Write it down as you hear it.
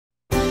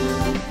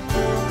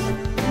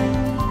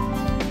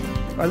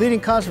Our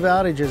leading cause of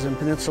outages in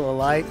Peninsula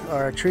Light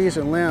are our trees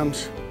and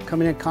limbs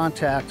coming in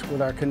contact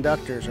with our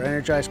conductors, our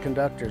energized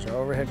conductors, our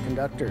overhead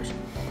conductors.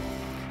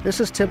 This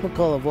is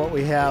typical of what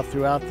we have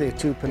throughout the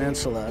two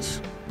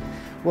peninsulas.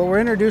 What we're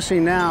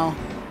introducing now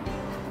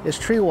is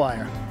tree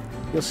wire.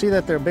 You'll see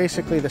that they're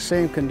basically the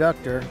same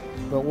conductor,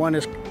 but one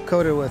is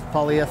coated with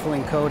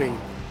polyethylene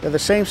coating. They're the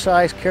same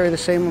size, carry the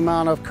same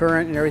amount of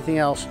current and everything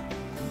else,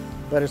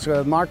 but it's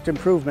a marked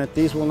improvement.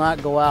 These will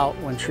not go out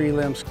when tree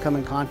limbs come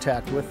in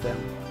contact with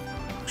them.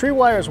 Tree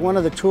wire is one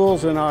of the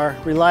tools in our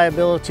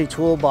reliability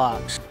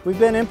toolbox. We've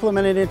been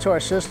implementing it into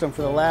our system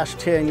for the last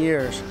 10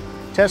 years,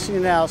 testing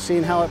it out,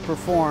 seeing how it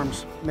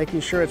performs,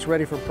 making sure it's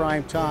ready for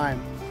prime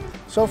time.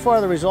 So far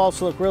the results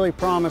look really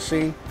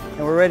promising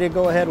and we're ready to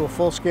go ahead with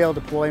full-scale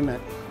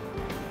deployment.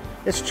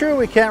 It's true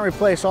we can't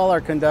replace all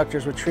our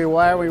conductors with tree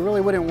wire. We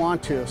really wouldn't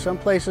want to. Some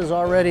places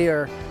already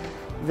are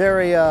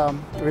very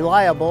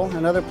reliable,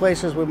 and other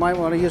places we might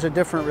want to use a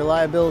different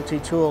reliability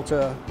tool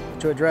to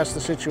address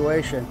the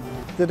situation.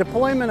 The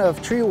deployment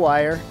of tree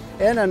wire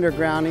and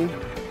undergrounding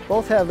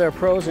both have their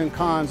pros and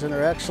cons and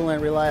are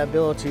excellent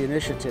reliability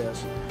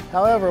initiatives.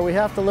 However, we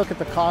have to look at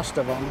the cost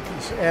of them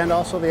and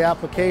also the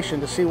application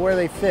to see where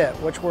they fit,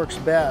 which works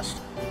best,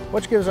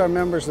 which gives our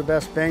members the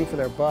best bang for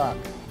their buck.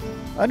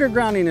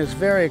 Undergrounding is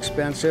very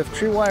expensive.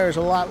 Tree wire is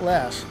a lot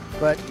less,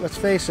 but let's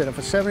face it, if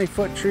a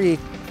 70-foot tree,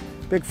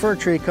 big fir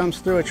tree comes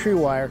through a tree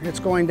wire, it's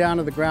going down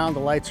to the ground, the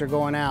lights are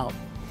going out.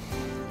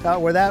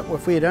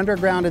 If we had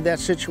undergrounded that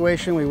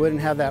situation, we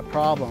wouldn't have that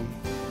problem.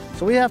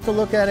 So we have to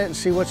look at it and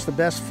see what's the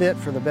best fit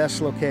for the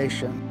best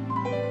location.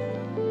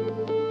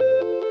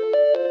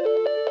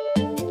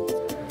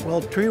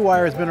 Well, tree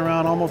wire has been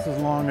around almost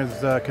as long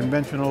as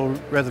conventional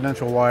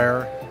residential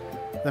wire.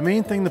 The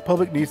main thing the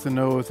public needs to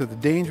know is that the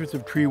dangers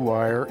of tree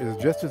wire is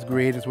just as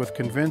great as with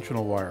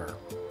conventional wire.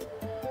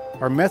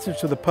 Our message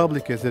to the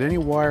public is that any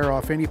wire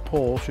off any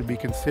pole should be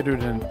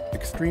considered an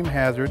extreme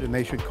hazard and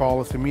they should call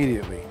us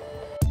immediately.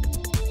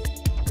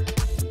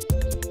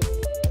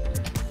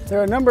 There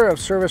are a number of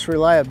service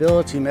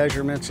reliability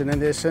measurements in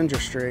this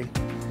industry.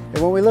 And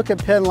when we look at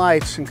Penn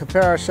Lights and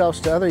compare ourselves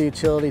to other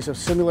utilities of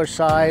similar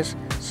size,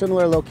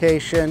 similar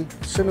location,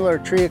 similar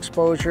tree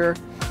exposure,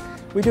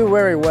 we do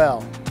very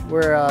well.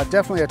 We're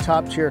definitely a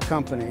top-tier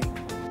company.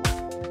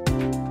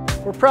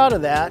 We're proud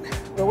of that,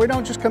 but we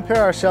don't just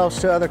compare ourselves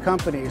to other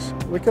companies.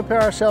 We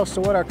compare ourselves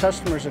to what our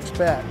customers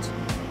expect.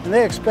 And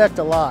they expect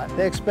a lot.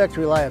 They expect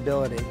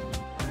reliability.